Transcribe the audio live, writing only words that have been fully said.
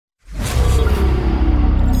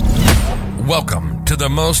Welcome to the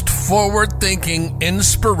most forward-thinking,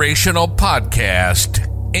 inspirational podcast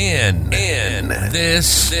in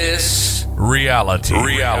this reality.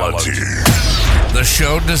 The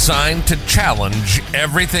show designed to challenge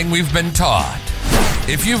everything we've been taught.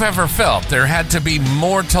 If you've ever felt there had to be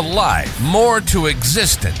more to life, more to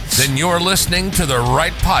existence, then you're listening to the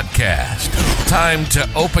right podcast. Time to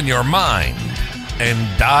open your mind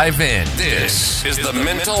and dive in. This is the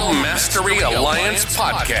Mental Mastery Alliance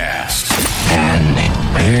podcast. And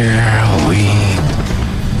here we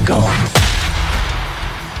go.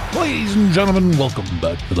 Ladies and gentlemen, welcome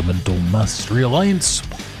back to the Mental Mastery Alliance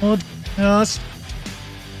podcast.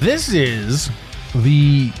 This is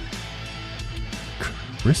the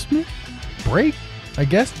Christmas break, I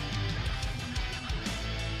guess.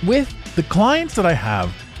 With the clients that I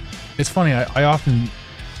have, it's funny,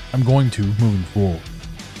 I'm going to, moving forward,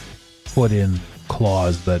 put in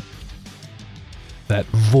clause that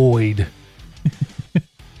void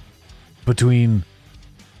between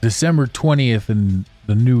December 20th and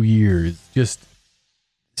the New Year is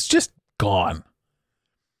it's just gone.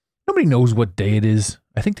 Nobody knows what day it is.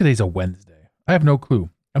 I think today's a Wednesday. I have no clue.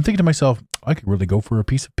 I'm thinking to myself, I could really go for a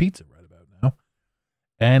piece of pizza right about now.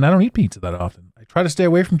 And I don't eat pizza that often. I try to stay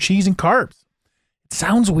away from cheese and carbs. It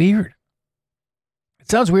sounds weird.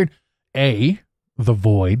 A, the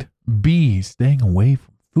void. B, staying away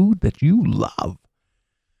from food that you love.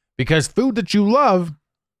 Because food that you love,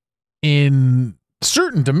 in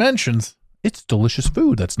certain dimensions, it's delicious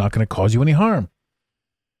food that's not going to cause you any harm.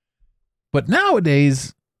 But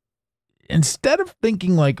nowadays, instead of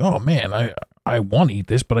thinking like, oh man, I want to eat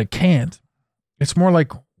this, but I can't. It's more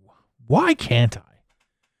like, why can't I?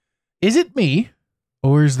 Is it me?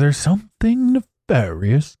 Or is there something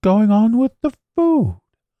nefarious going on with the food?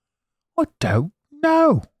 I don't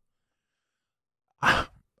know.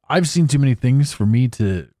 I've seen too many things for me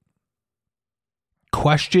to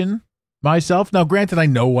question myself. Now, granted, I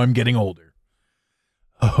know I'm getting older.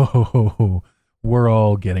 Oh, we're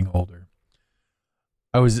all getting older.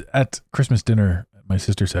 I was at Christmas dinner at my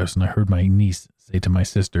sister's house, and I heard my niece say to my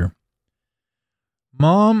sister,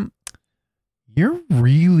 "Mom, you're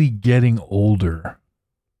really getting older."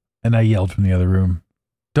 And I yelled from the other room,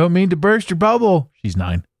 "Don't mean to burst your bubble." She's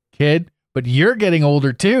 9. "Kid, but you're getting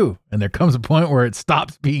older too." And there comes a point where it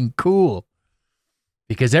stops being cool.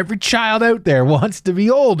 Because every child out there wants to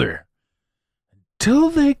be older. Until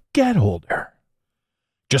they get older.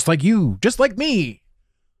 Just like you, just like me.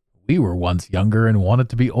 We were once younger and wanted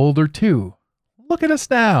to be older too. Look at us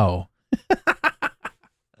now.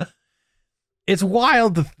 It's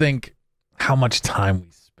wild to think how much time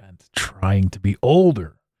we spent trying to be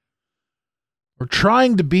older. Or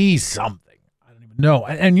trying to be something. I don't even know.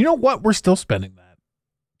 And you know what? We're still spending that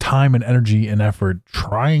time and energy and effort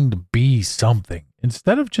trying to be something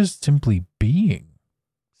instead of just simply being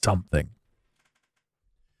something.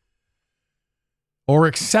 Or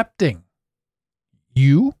accepting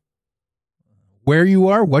you, where you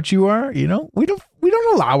are, what you are. You know, we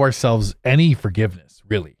don't allow ourselves any forgiveness,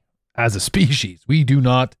 really, as a species. We do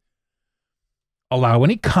not allow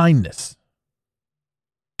any kindness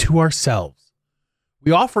to ourselves.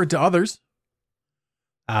 We offer it to others,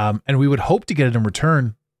 and we would hope to get it in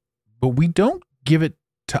return, but we don't give it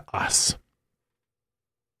to us.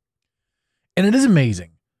 And it is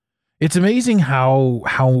amazing. It's amazing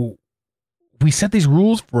how we set these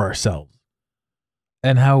rules for ourselves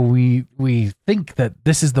and how we think that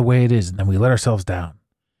this is the way it is, and then we let ourselves down.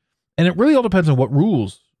 And it really all depends on what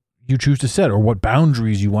rules you choose to set or what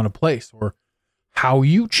boundaries you want to place or how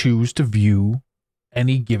you choose to view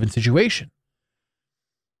any given situation.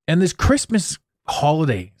 And this Christmas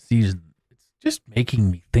holiday season, it's just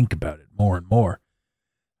making me think about it more and more.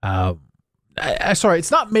 Sorry,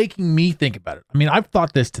 it's not making me think about it. I mean, I've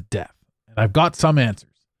thought this to death, and I've got some answers.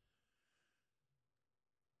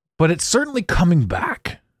 But it's certainly coming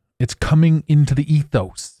back. It's coming into the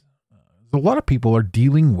ethos. A lot of people are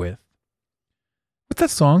dealing with, what's that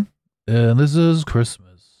song? This is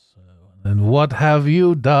Christmas. And what have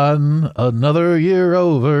you done? Another year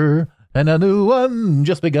over, and a new one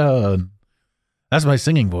just begun. That's my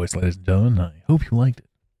singing voice, ladies and gentlemen. I hope you liked it.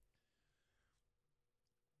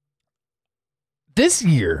 This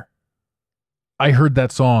year, I heard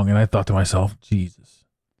that song and I thought to myself, Jesus,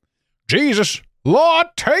 Lord,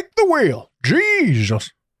 take the wheel.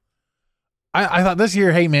 Jesus. I thought this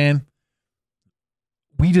year, hey man,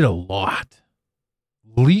 we did a lot.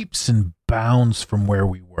 Leaps and bounds from where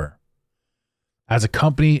we were. As a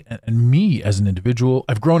company and me as an individual,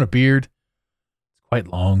 I've grown a beard. It's quite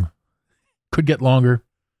long. Could get longer.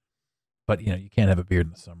 But, you know, you can't have a beard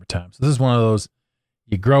in the summertime. So this is one of those,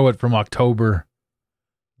 you grow it from October,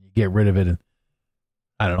 you You get rid of it in,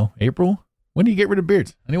 I don't know, April? When do you get rid of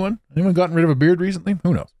beards? Anyone gotten rid of a beard recently?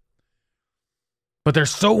 Who knows? But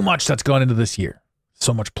there's so much that's gone into this year.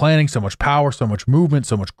 So much planning, so much power, so much movement,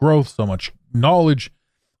 so much growth, so much knowledge,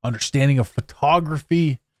 understanding of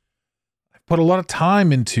photography. I've put a lot of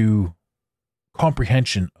time into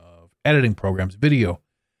comprehension of editing programs, video.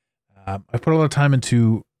 I've put a lot of time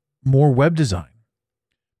into more web design,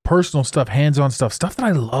 personal stuff, hands-on stuff that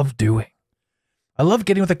I love doing. I love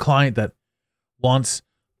getting with a client that wants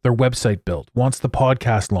their website built, wants the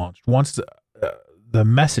podcast launched, wants the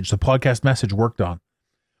podcast message worked on.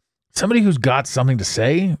 Somebody who's got something to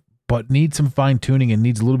say, but needs some fine tuning and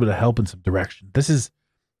needs a little bit of help in some direction. This is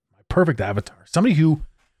my perfect avatar. Somebody who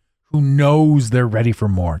knows they're ready for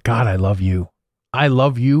more. God, I love you. I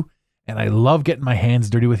love you, and I love getting my hands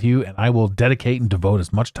dirty with you, and I will dedicate and devote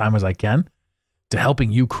as much time as I can to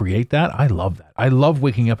helping you create that. I love that. I love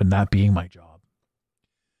waking up and that being my job.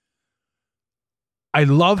 I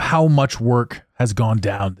love how much work has gone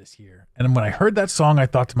down this year. And when I heard that song, I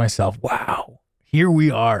thought to myself, wow, here we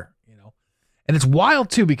are. And it's wild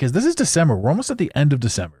too, because this is December. We're almost at the end of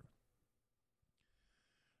December.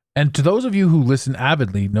 And to those of you who listen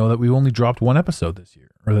avidly know that we only dropped one episode this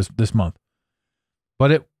year, or this month.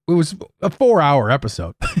 But it was a 4-hour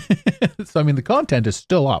episode. So, I mean, the content is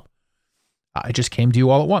still up. I just came to you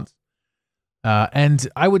all at once. And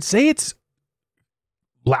I would say it's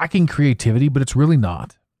lacking creativity, but it's really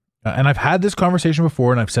not. And I've had this conversation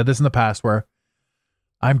before, and I've said this in the past, where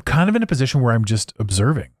I'm kind of in a position where I'm just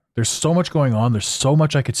observing. There's so much going on. There's so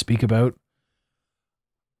much I could speak about.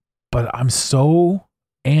 But I'm so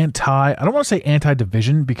I don't want to say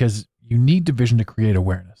anti-division, because you need division to create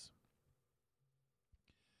awareness.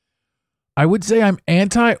 I would say I'm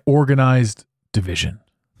anti-organized division.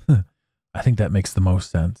 I think that makes the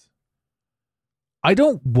most sense. I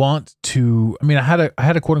don't want to, I mean, I had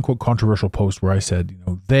a quote unquote controversial post where I said,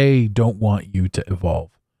 they don't want you to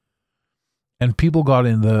evolve. And people got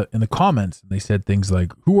in the comments and they said things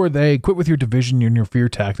like, who are they? Quit with your division and your fear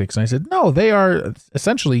tactics. And I said, no, they are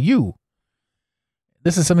essentially you.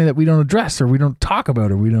 This is something that we don't address, or we don't talk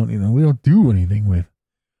about, or we don't do anything with.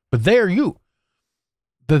 But they are you.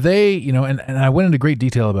 And I went into great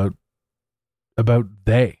detail about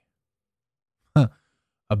they.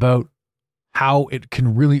 About how it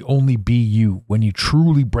can really only be you when you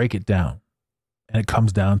truly break it down. And it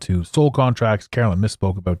comes down to soul contracts. Carolyn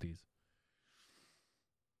misspoke about these.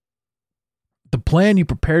 The plan you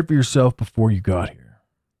prepared for yourself before you got here.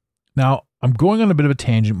 Now, I'm going on a bit of a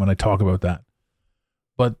tangent when I talk about that.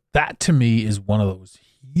 But that to me is one of those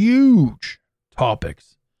huge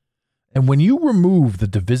topics. And when you remove the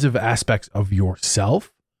divisive aspects of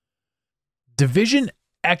yourself, division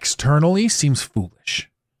externally seems foolish.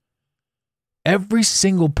 Every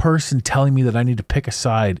single person telling me that I need to pick a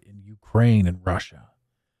side in Ukraine and Russia,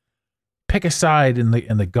 pick a side in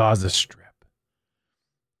the Gaza Strip.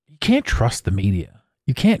 You can't trust the media.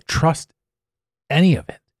 You can't trust any of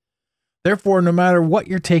it. Therefore, no matter what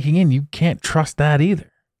you're taking in, you can't trust that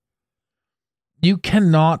either. You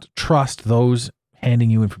cannot trust those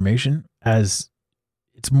handing you information, as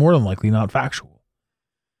it's more than likely not factual.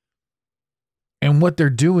 And what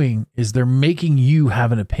they're doing is they're making you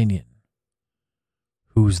have an opinion.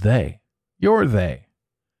 Who's they? You're they.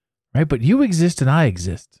 Right? But you exist and I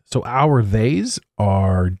exist. So our theys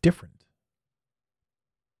are different.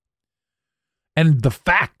 And the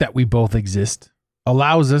fact that we both exist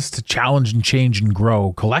allows us to challenge and change and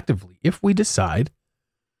grow collectively if we decide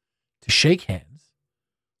to shake hands,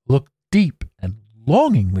 look deep and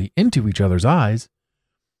longingly into each other's eyes,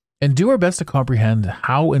 and do our best to comprehend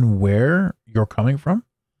how and where you're coming from,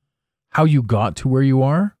 how you got to where you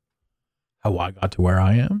are, how I got to where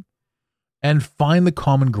I am, and find the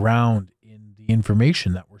common ground in the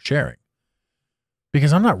information that we're sharing.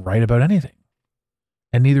 Because I'm not right about anything,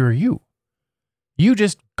 and neither are you. You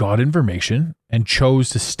just got information and chose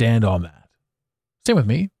to stand on that. Same with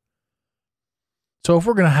me. So if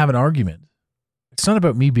we're going to have an argument, it's not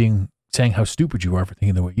about me saying how stupid you are for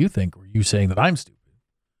thinking the way you think, or you saying that I'm stupid.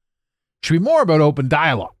 It should be more about open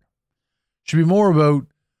dialogue. It should be more about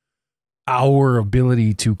our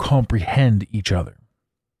ability to comprehend each other.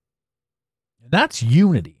 And that's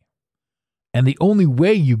unity. And the only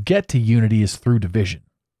way you get to unity is through division.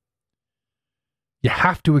 You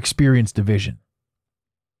have to experience division.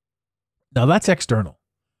 Now that's external,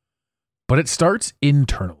 but it starts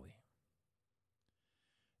internally.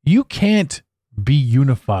 You can't be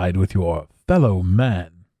unified with your fellow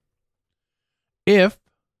man if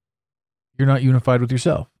you're not unified with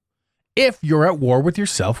yourself. If you're at war with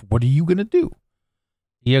yourself, what are you going to do?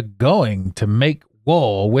 You're going to make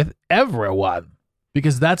war with everyone.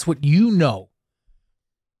 because that's what you know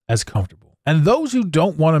as comfortable. And those who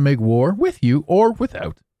don't want to make war with you or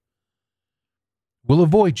without will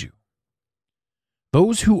avoid you.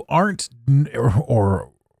 Those who aren't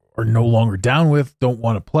or are no longer down with, don't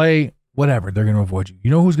want to play, whatever, they're going to avoid you. You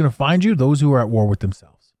know who's going to find you? Those who are at war with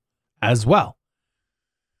themselves as well.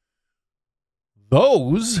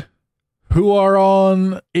 Those who are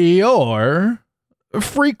on your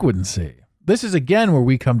frequency. This is again where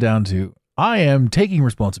we come down to, I am taking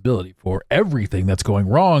responsibility for everything that's going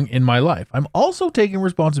wrong in my life. I'm also taking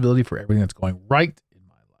responsibility for everything that's going right in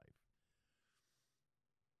my life.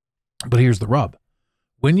 But here's the rub.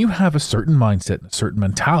 When you have a certain mindset and a certain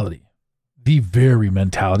mentality, the very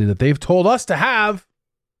mentality that they've told us to have,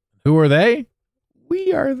 who are they?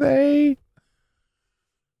 We are they.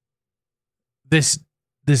 This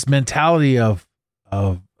mentality of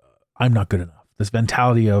I'm not good enough. This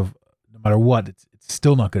mentality of no matter what, it's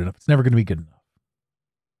still not good enough. It's never going to be good enough.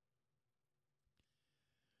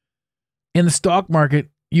 In the stock market,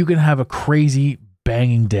 you can have a crazy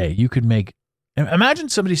banging day. You could imagine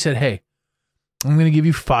somebody said, hey, I'm going to give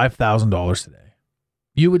you $5,000 today.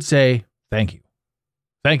 You would say, thank you.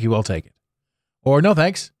 Thank you, I'll take it. Or no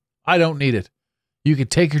thanks, I don't need it. You could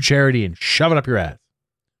take your charity and shove it up your ass.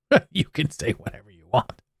 You can say whatever you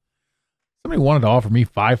want. Somebody wanted to offer me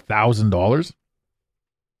 $5,000.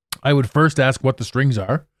 I would first ask what the strings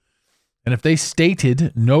are. And if they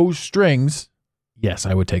stated no strings, yes,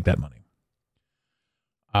 I would take that money.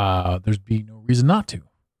 There'd be no reason not to.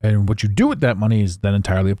 And what you do with that money is then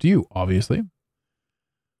entirely up to you, obviously.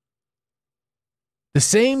 The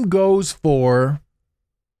same goes for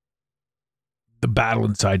the battle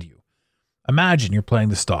inside you. Imagine you're playing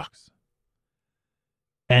the stocks.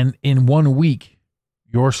 And in 1 week,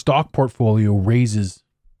 your stock portfolio raises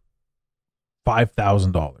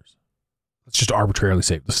 $5,000. Let's just arbitrarily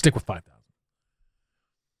say, let's stick with $5,000.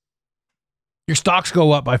 Your stocks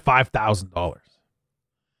go up by $5,000.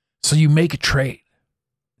 So you make a trade.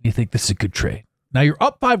 You think this is a good trade. Now you're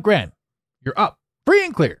up $5,000. You're up free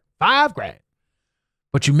and clear, $5,000.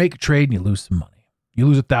 But you make a trade and you lose some money. You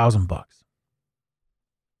lose $1,000. So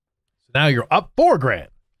now you're up $4,000.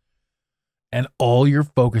 And all you're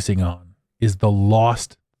focusing on is the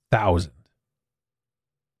lost 1,000.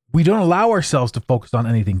 We don't allow ourselves to focus on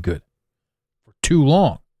anything good for too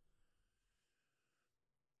long.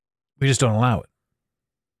 We just don't allow it.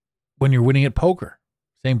 When you're winning at poker,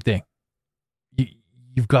 same thing.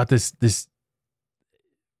 You've got this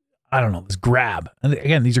I don't know, this grab. And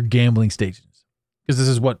again, these are gambling stations because this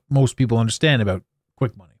is what most people understand about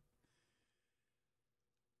quick money.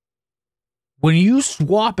 When you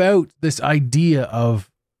swap out this idea of,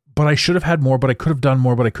 but I should have had more, but I could have done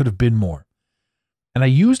more, but I could have been more. And I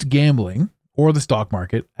used gambling or the stock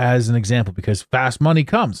market as an example because fast money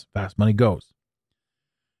comes, fast money goes.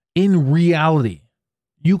 In reality,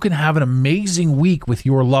 you can have an amazing week with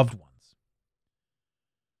your loved ones.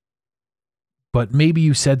 But maybe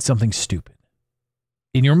you said something stupid.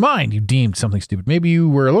 In your mind, you deemed something stupid. Maybe you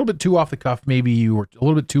were a little bit too off the cuff. Maybe you were a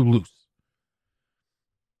little bit too loose.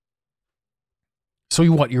 So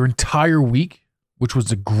your entire week, which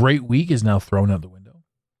was a great week, is now thrown out the window.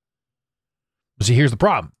 See, here's the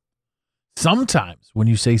problem. Sometimes when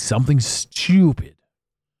you say something stupid,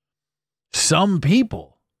 some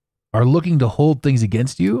people are looking to hold things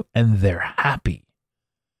against you and they're happy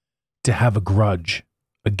to have a grudge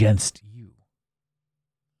against you.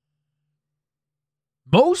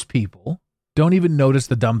 Most people don't even notice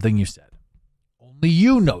the dumb thing you said. Only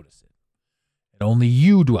you notice it. And only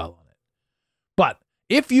you dwell on it. But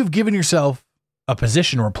if you've given yourself a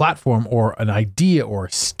position or a platform or an idea or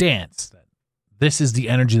a stance that this is the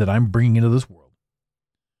energy that I'm bringing into this world,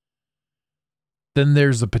 then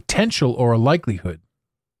there's a potential or a likelihood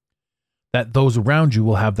that those around you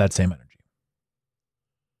will have that same energy.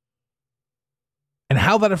 And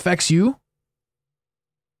how that affects you,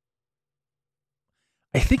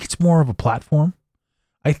 I think it's more of a platform.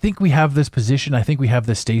 I think we have this position. I think we have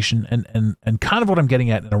this station. And kind of what I'm getting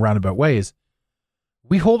at in a roundabout way is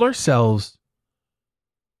we hold ourselves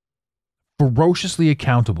ferociously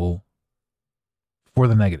accountable for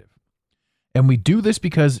the negative. And we do this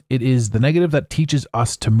because it is the negative that teaches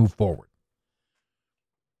us to move forward.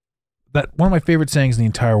 That one of my favorite sayings in the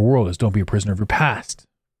entire world is don't be a prisoner of your past.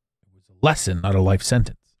 It was a lesson, not a life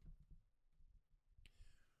sentence.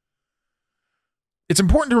 It's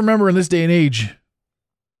important to remember in this day and age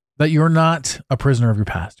that you're not a prisoner of your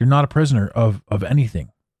past. You're not a prisoner of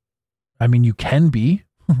anything. I mean, you can be.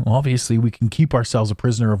 Obviously, we can keep ourselves a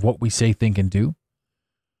prisoner of what we say, think, and do.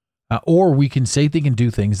 Or we can say, think, and do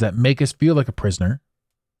things that make us feel like a prisoner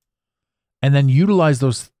and then utilize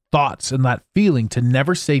those thoughts and that feeling to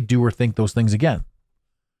never say, do, or think those things again.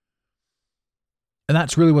 And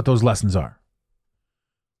that's really what those lessons are.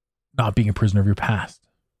 Not being a prisoner of your past.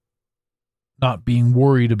 Not being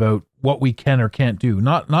worried about what we can or can't do.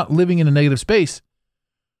 Not living in a negative space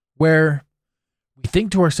where we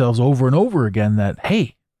think to ourselves over and over again that,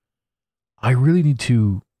 hey, I really need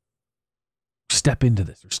to step into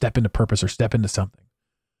this, or step into purpose, or step into something.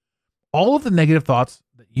 All of the negative thoughts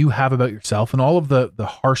that you have about yourself, and all of the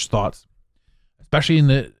harsh thoughts, especially in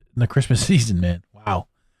the Christmas season, man. Wow.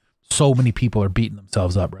 So many people are beating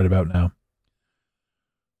themselves up right about now.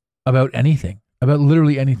 About anything. About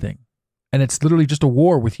literally anything. And it's literally just a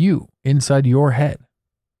war with you inside your head.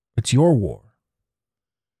 It's your war.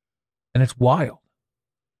 And it's wild.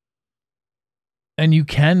 And you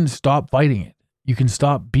can stop fighting it. You can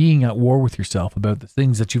stop being at war with yourself about the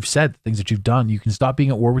things that you've said, the things that you've done. You can stop being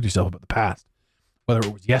at war with yourself about the past, whether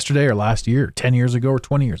it was yesterday or last year, or 10 years ago or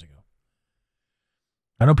 20 years ago.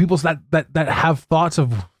 I know people that have thoughts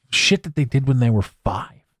of shit that they did when they were 5.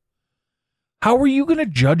 How are you going to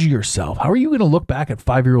judge yourself? How are you going to look back at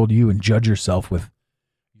 5-year-old you and judge yourself with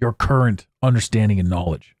your current understanding and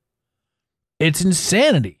knowledge? It's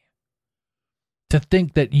insanity to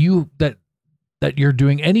think that you're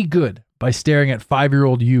doing any good by staring at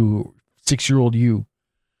 5-year-old you, 6-year-old you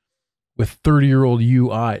with 30-year-old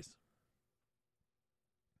you eyes.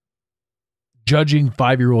 Judging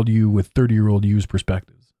 5-year-old you with 30-year-old you's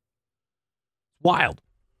perspectives. Wild.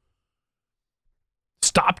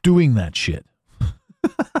 Stop doing that shit.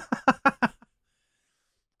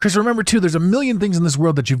 Chris, remember too, there's a million things in this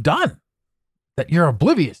world that you've done that you're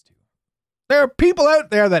oblivious to. There are people out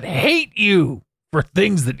there that hate you for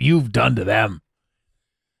things that you've done to them.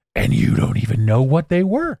 And you don't even know what they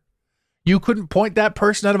were. You couldn't point that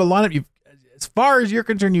person out of a lineup. As far as you're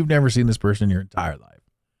concerned, you've never seen this person in your entire life.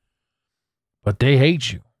 But they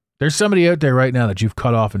hate you. There's somebody out there right now that you've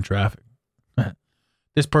cut off in traffic.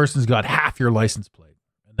 This person's got half your license plate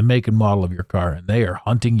and the make and model of your car, and they are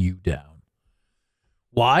hunting you down.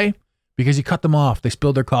 Why? Because you cut them off. They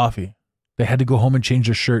spilled their coffee. They had to go home and change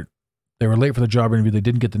their shirt. They were late for the job interview. They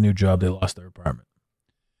didn't get the new job. They lost their apartment.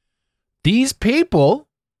 These people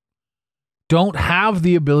don't have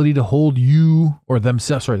the ability to hold you or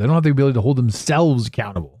themselves. Sorry, they don't have the ability to hold themselves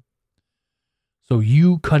accountable. So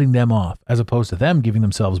you cutting them off as opposed to them giving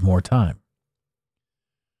themselves more time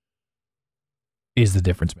is the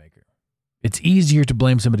difference maker. It's easier to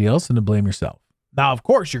blame somebody else than to blame yourself. Now, of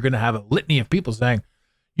course, you're going to have a litany of people saying,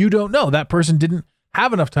 you don't know, that person didn't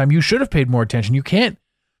have enough time. You should have paid more attention. You can't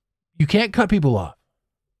cut people off.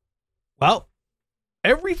 Well,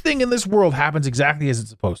 everything in this world happens exactly as it's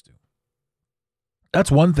supposed to.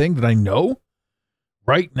 That's one thing that I know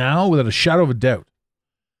right now without a shadow of a doubt.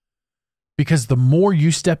 Because the more you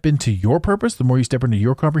step into your purpose, the more you step into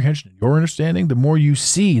your comprehension, your understanding, the more you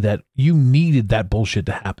see that you needed that bullshit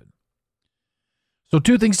to happen. So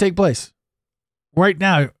 2 things take place. Right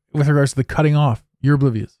now, with regards to the cutting off, you're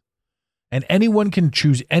oblivious. And anyone can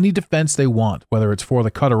choose any defense they want, whether it's for the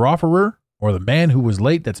cutter-offerer or the man who was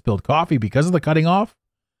late that spilled coffee because of the cutting off.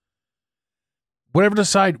 Whatever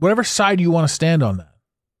side you want to stand on that.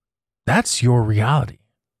 That's your reality.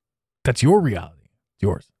 That's your reality. It's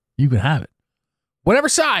yours. You can have it. Whatever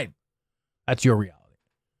side, that's your reality.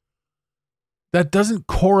 That doesn't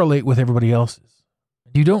correlate with everybody else's.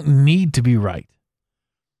 You don't need to be right.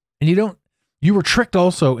 And you were tricked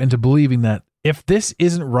also into believing that if this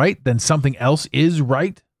isn't right, then something else is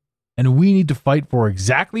right. And we need to fight for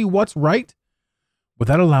exactly what's right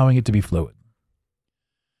without allowing it to be fluid.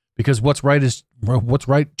 Because what's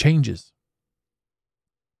right changes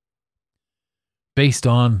based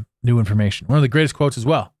on new information. One of the greatest quotes as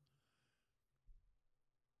well.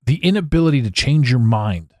 The inability to change your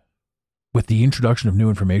mind with the introduction of new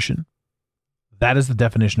information, that is the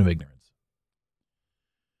definition of ignorance.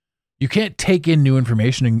 You can't take in new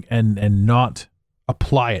information and not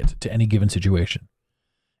apply it to any given situation.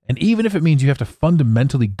 And even if it means you have to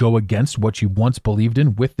fundamentally go against what you once believed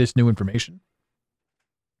in with this new information,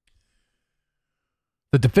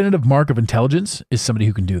 the definitive mark of intelligence is somebody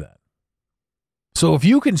who can do that. So if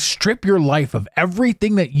you can strip your life of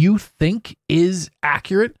everything that you think is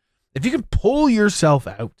accurate, if you can pull yourself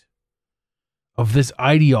out of this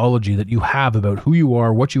ideology that you have about who you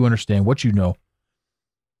are, what you understand, what you know,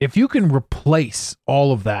 if you can replace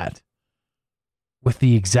all of that with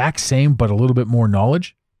the exact same but a little bit more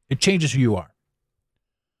knowledge, it changes who you are.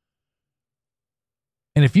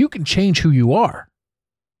 And if you can change who you are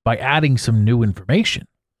by adding some new information,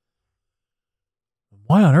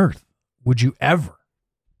 why on earth would you ever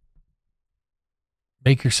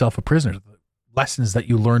make yourself a prisoner of the lessons that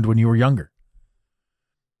you learned when you were younger?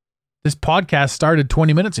 This podcast started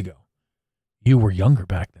 20 minutes ago. You were younger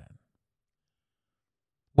back then.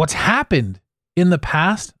 What's happened in the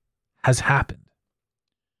past has happened.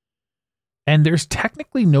 And there's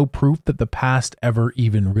technically no proof that the past ever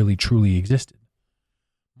even really truly existed.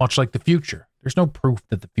 Much like the future. There's no proof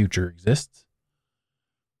that the future exists.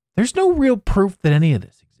 There's no real proof that any of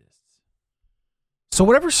this exists. So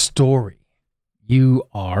whatever story you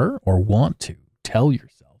are or want to tell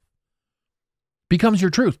yourself becomes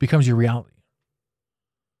your truth, becomes your reality.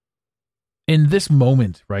 In this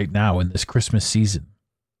moment right now, in this Christmas season,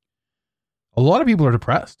 a lot of people are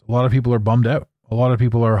depressed. A lot of people are bummed out. A lot of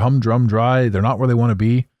people are humdrum dry. They're not where they want to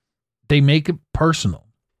be. They make it personal.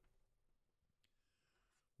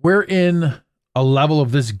 We're in a level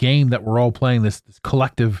of this game that we're all playing, this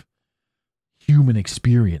collective human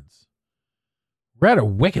experience. We're at a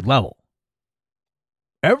wicked level.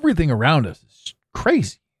 Everything around us is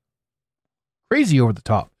crazy. Crazy over the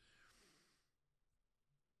top.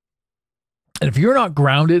 And if you're not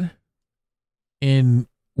grounded in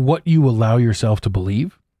what you allow yourself to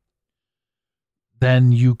believe,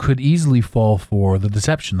 then you could easily fall for the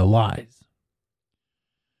deception, the lies.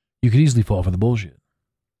 You could easily fall for the bullshit.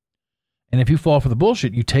 And if you fall for the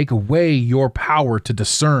bullshit, you take away your power to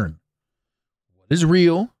discern what is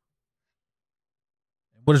real,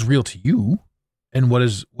 what is real to you, and what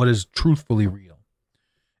is truthfully real,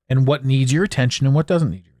 and what needs your attention and what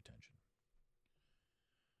doesn't need your attention.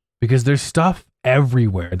 Because there's stuff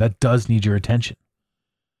everywhere that does need your attention.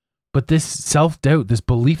 But this self-doubt, this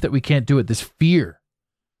belief that we can't do it, this fear,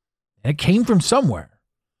 and it came from somewhere.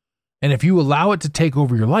 And if you allow it to take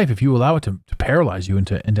over your life, if you allow it to paralyze you and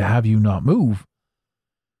to have you not move,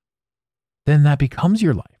 then that becomes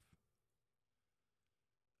your life.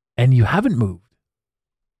 And you haven't moved.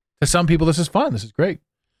 To some people, this is fun. This is great.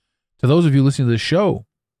 To those of you listening to this show,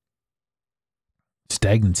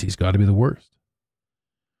 stagnancy's got to be the worst.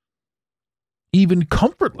 Even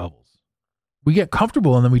comfort levels. We get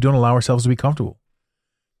comfortable and then we don't allow ourselves to be comfortable.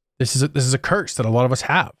 This is a curse that a lot of us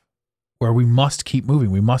have, where we must keep moving.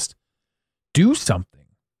 We must do something.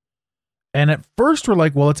 And at first we're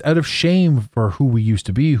like, well, it's out of shame for who we used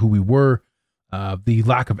to be, who we were, the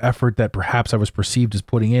lack of effort that perhaps I was perceived as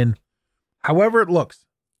putting in. However it looks,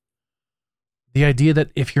 the idea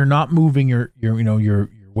that if you're not moving, you're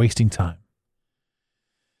wasting time.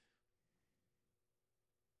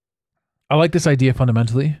 I like this idea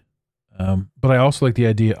fundamentally. But I also like the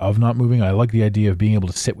idea of not moving. I like the idea of being able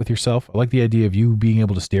to sit with yourself. I like the idea of you being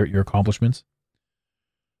able to stare at your accomplishments.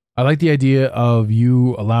 I like the idea of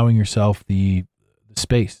you allowing yourself the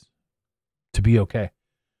space to be okay.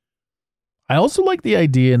 I also like the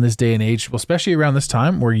idea in this day and age, especially around this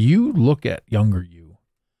time, where you look at younger you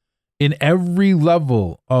in every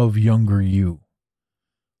level of younger you.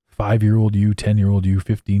 5-year-old you, 10-year-old you,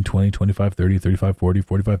 15, 20, 25, 30, 35, 40,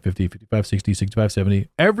 45, 50, 55, 60, 65, 70.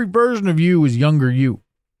 Every version of you is younger you.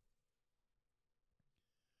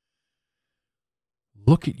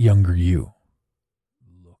 Look at younger you.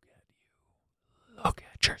 Look at you. Look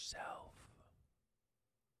at yourself.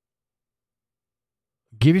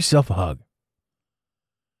 Give yourself a hug.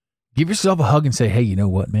 Give yourself a hug and say, hey, you know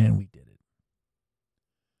what, man? We did it.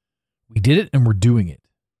 We did it and we're doing it.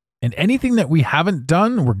 And anything that we haven't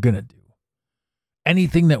done, we're going to do.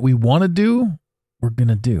 Anything that we want to do, we're going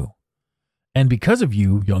to do. And because of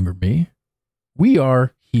you, younger me, we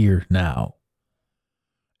are here now.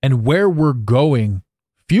 And where we're going,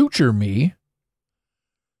 future me,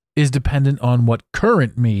 is dependent on what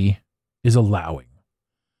current me is allowing,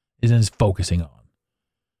 is focusing on,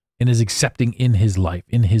 and is accepting in his life,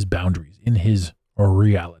 in his boundaries, in his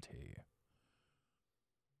reality.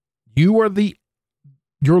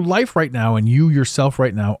 Your life right now and you yourself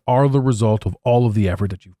right now are the result of all of the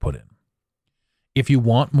effort that you've put in. If you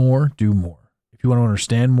want more, do more. If you want to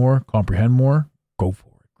understand more, comprehend more, go for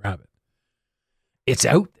it. Grab it. It's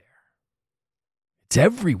out there. It's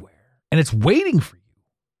everywhere. And it's waiting for you.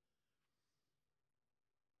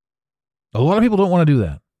 A lot of people don't want to do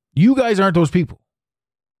that. You guys aren't those people.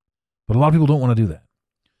 But a lot of people don't want to do that.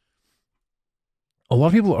 A lot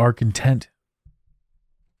of people are content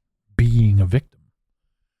being a victim.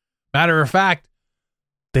 Matter of fact,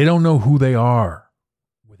 they don't know who they are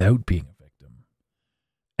without being a victim.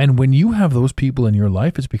 And when you have those people in your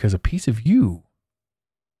life, it's because a piece of you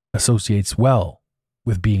associates well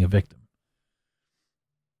with being a victim.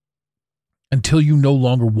 Until you no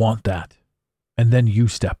longer want that. And then you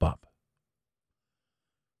step up.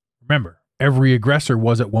 Remember, every aggressor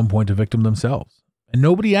was at one point a victim themselves. And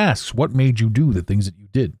nobody asks what made you do the things that you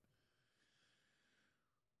did.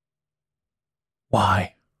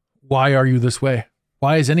 Why? Why are you this way?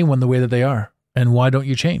 Why is anyone the way that they are? And why don't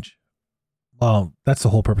you change? Well, that's the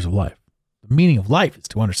whole purpose of life. The meaning of life is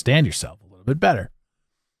to understand yourself a little bit better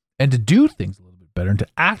and to do things a little bit better and to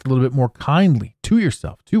act a little bit more kindly to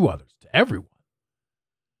yourself, to others, to everyone.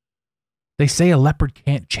 They say a leopard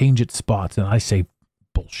can't change its spots, and I say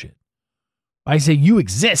bullshit. I say you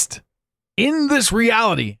exist in this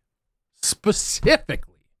reality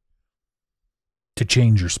specifically to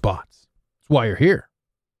change your spots. That's why you're here.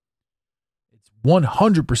 It's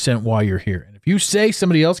 100% why you're here. And if you say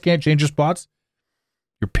somebody else can't change your spots,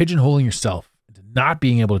 you're pigeonholing yourself into not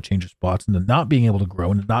being able to change your spots, into not being able to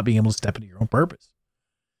grow, and not being able to step into your own purpose.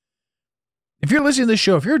 If you're listening to this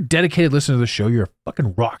show, if you're a dedicated listener to this show, you're a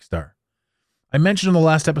fucking rock star. I mentioned in the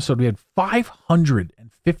last episode, we had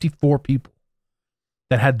 554 people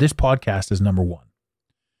that had this podcast as number one,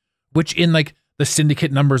 which in like the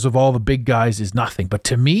syndicate numbers of all the big guys is nothing. But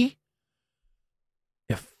to me,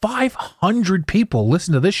 if 500 people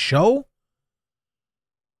listen to this show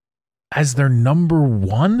as their number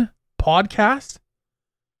one podcast,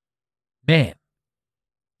 man,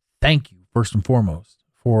 thank you first and foremost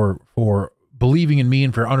for believing in me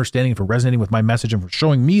and for understanding, for resonating with my message and for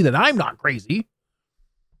showing me that I'm not crazy.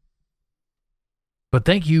 But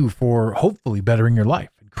thank you for hopefully bettering your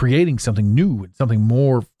life and creating something new and something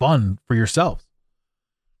more fun for yourselves.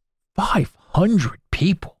 500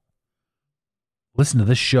 people listen to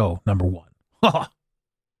this show, number one.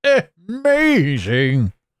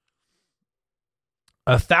 Amazing.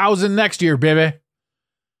 1,000 next year, baby.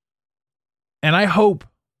 And I hope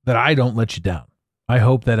that I don't let you down. I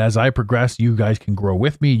hope that as I progress, you guys can grow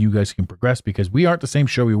with me. You guys can progress because we aren't the same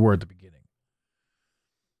show we were at the beginning.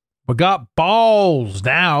 We got balls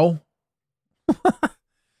now.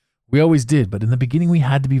 We always did, but in the beginning, we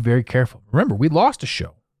had to be very careful. Remember, we lost a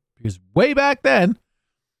show because way back then,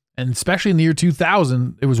 and especially in the year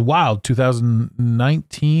 2000, it was wild.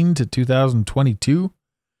 2019 to 2022,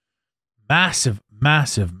 massive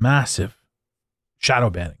shadow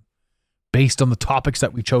banning based on the topics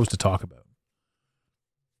that we chose to talk about.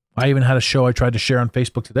 I even had a show I tried to share on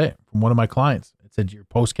Facebook today from one of my clients. It said your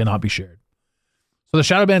post cannot be shared. So the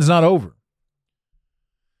shadow ban is not over.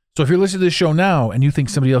 So if you're listening to this show now and you think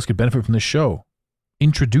somebody else could benefit from this show,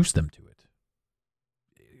 introduce them to it.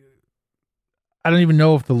 I don't even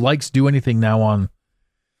know if the likes do anything now on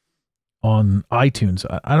iTunes.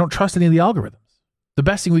 I don't trust any of the algorithms. The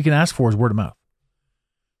best thing we can ask for is word of mouth.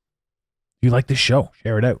 If you like this show,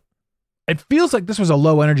 share it out. It feels like this was a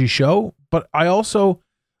low energy show, but I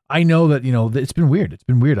know that, it's been weird. It's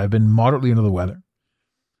been weird. I've been moderately under the weather.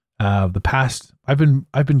 I've been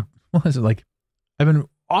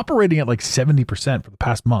operating at like 70% for the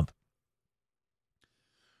past month,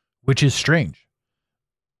 which is strange.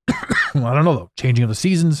 Well, I don't know though. Changing of the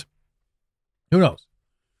seasons. Who knows?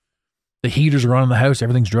 The heaters are on in the house.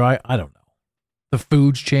 Everything's dry. I don't know. The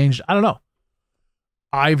food's changed. I don't know.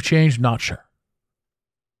 I've changed. Not sure.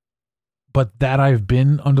 But that I've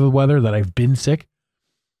been under the weather, that I've been sick,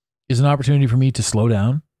 is an opportunity for me to slow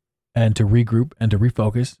down and to regroup and to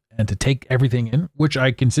refocus and to take everything in, which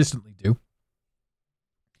I consistently do.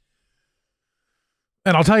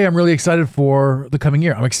 And I'll tell you, I'm really excited for the coming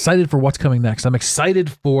year. I'm excited for what's coming next. I'm excited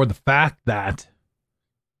for the fact that,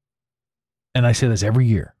 and I say this every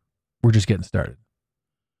year, we're just getting started.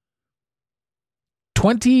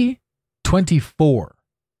 2024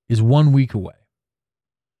 is 1 week away.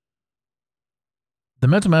 The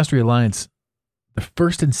Mental Mastery Alliance, the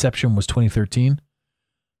first inception was 2013.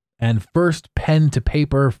 And first pen to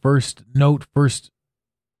paper, first note, first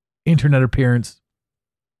internet appearance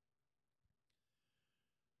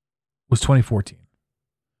was 2014.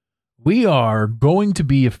 We are going to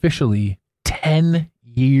be officially 10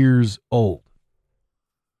 years old.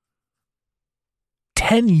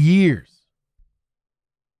 10 years.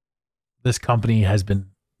 This company has been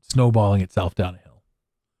snowballing itself down a hill.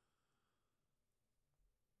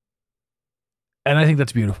 And I think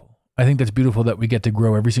that's beautiful. I think that's beautiful that we get to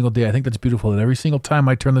grow every single day. I think that's beautiful that every single time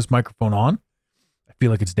I turn this microphone on, I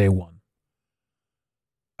feel like it's day one.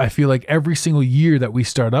 I feel like every single year that we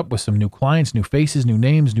start up with some new clients, new faces, new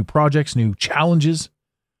names, new projects, new challenges,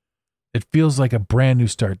 it feels like a brand new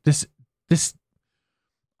start.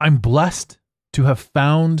 I'm blessed to have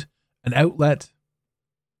found an outlet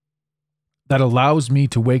that allows me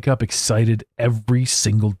to wake up excited every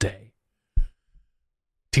single day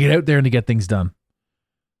to get out there and to get things done.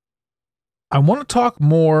 I want to talk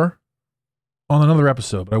more on another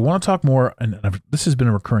episode, but I want to talk more, and this has been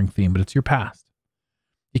a recurring theme, but it's your past.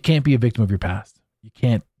 You can't be a victim of your past. You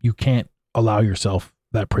can't allow yourself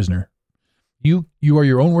that prisoner. You are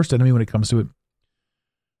your own worst enemy when it comes to it.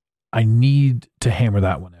 I need to hammer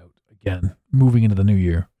that one out again, moving into the new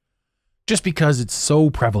year. just because it's so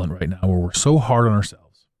prevalent right now where we're so hard on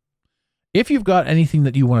ourselves. If you've got anything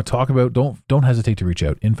that you want to talk about, don't hesitate to reach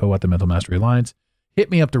out. Info at the Mental Mastery Alliance. Hit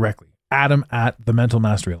me up directly. Adam at the Mental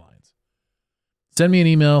Mastery Alliance. Send me an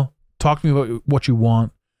email. Talk to me about what you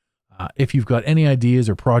want. If you've got any ideas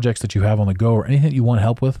or projects that you have on the go or anything that you want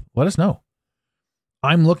help with, let us know.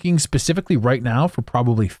 I'm looking specifically right now for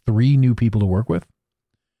probably 3 new people to work with.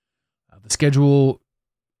 The schedule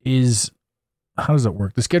is, how does it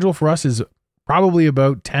work? The schedule for us is probably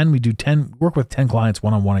about 10. We do 10, work with 10 clients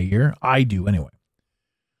one-on-one a year. I do anyway.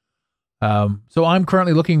 So I'm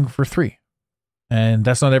currently looking for 3. And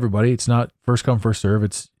that's not everybody. It's not first come, first serve.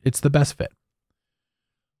 It's the best fit.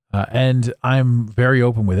 And I'm very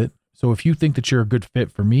open with it. So if you think that you're a good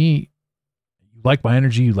fit for me, you like my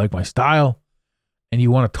energy, you like my style, and you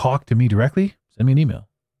want to talk to me directly, send me an email.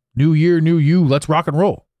 New year, new you, let's rock and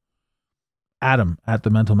roll. Adam at the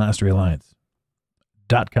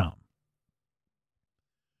mentalmasteryalliance.com.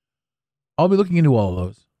 I'll be looking into all of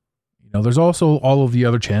those. There's also all of the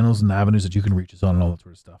other channels and avenues that you can reach us on and all that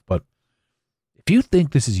sort of stuff. But if you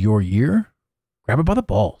think this is your year, grab it by the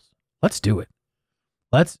balls. Let's do it.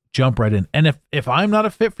 Let's jump right in. And if I'm not a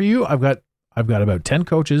fit for you, I've got about 10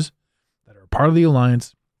 coaches that are part of the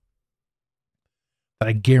Alliance that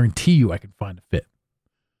I guarantee you I can find a fit.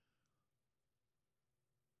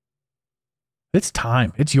 It's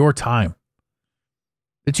time. It's your time.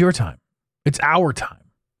 It's your time. It's our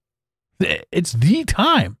time. It's the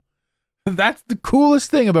time. That's the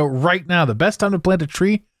coolest thing about right now. The best time to plant a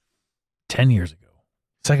tree, 10 years ago.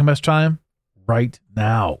 Second best time, right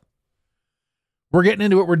now. We're getting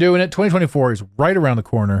into it. We're doing it. 2024 is right around the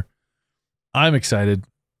corner. I'm excited.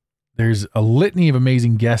 There's a litany of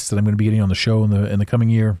amazing guests that I'm going to be getting on the show in the coming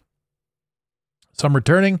year. Some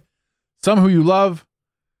returning, some who you love.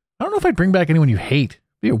 I don't know if I'd bring back anyone you hate. It'd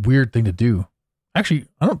be a weird thing to do. Actually,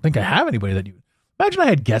 I don't think I have anybody that you... Imagine I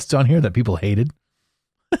had guests on here that people hated.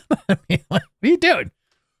 I mean, what are you doing?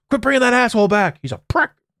 Quit bringing that asshole back. He's a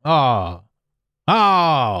prick. Oh,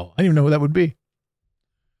 I didn't even know who that would be.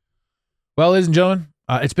 Well, ladies and gentlemen,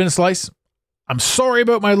 it's been a slice. I'm sorry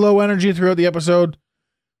about my low energy throughout the episode.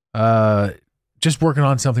 Just working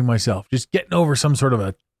on something myself. Just getting over some sort of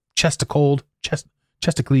a chest of cold,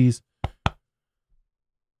 chesticles.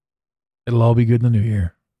 It'll all be good in the new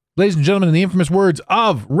year. Ladies and gentlemen, in the infamous words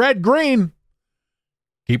of Red Green,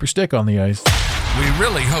 keep your stick on the ice. We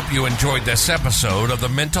really hope you enjoyed this episode of the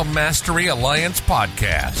Mental Mastery Alliance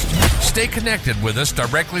podcast. Stay connected with us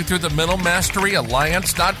directly through the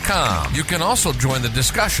mentalmasteryalliance.com. You can also join the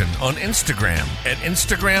discussion on Instagram at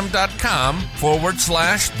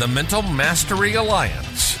instagram.com/the Mental Mastery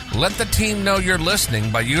Alliance. Let the team know you're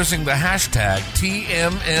listening by using the hashtag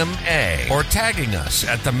TMMA or tagging us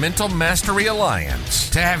at the Mental Mastery Alliance.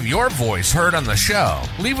 To have your voice heard on the show,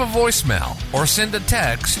 leave a voicemail or send a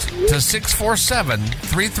text to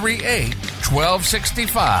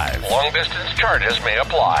 647-338-1265. Long distance charges may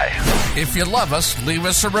apply. If you love us, leave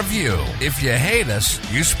us a review. If you hate us,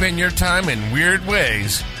 you spend your time in weird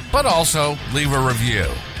ways, but also leave a review.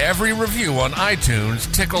 Every review on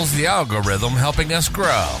iTunes tickles the algorithm, helping us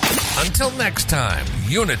grow. Until next time,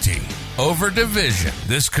 unity over division.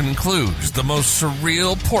 This concludes the most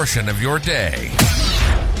surreal portion of your day.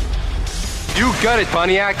 You got it,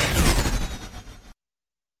 Pontiac.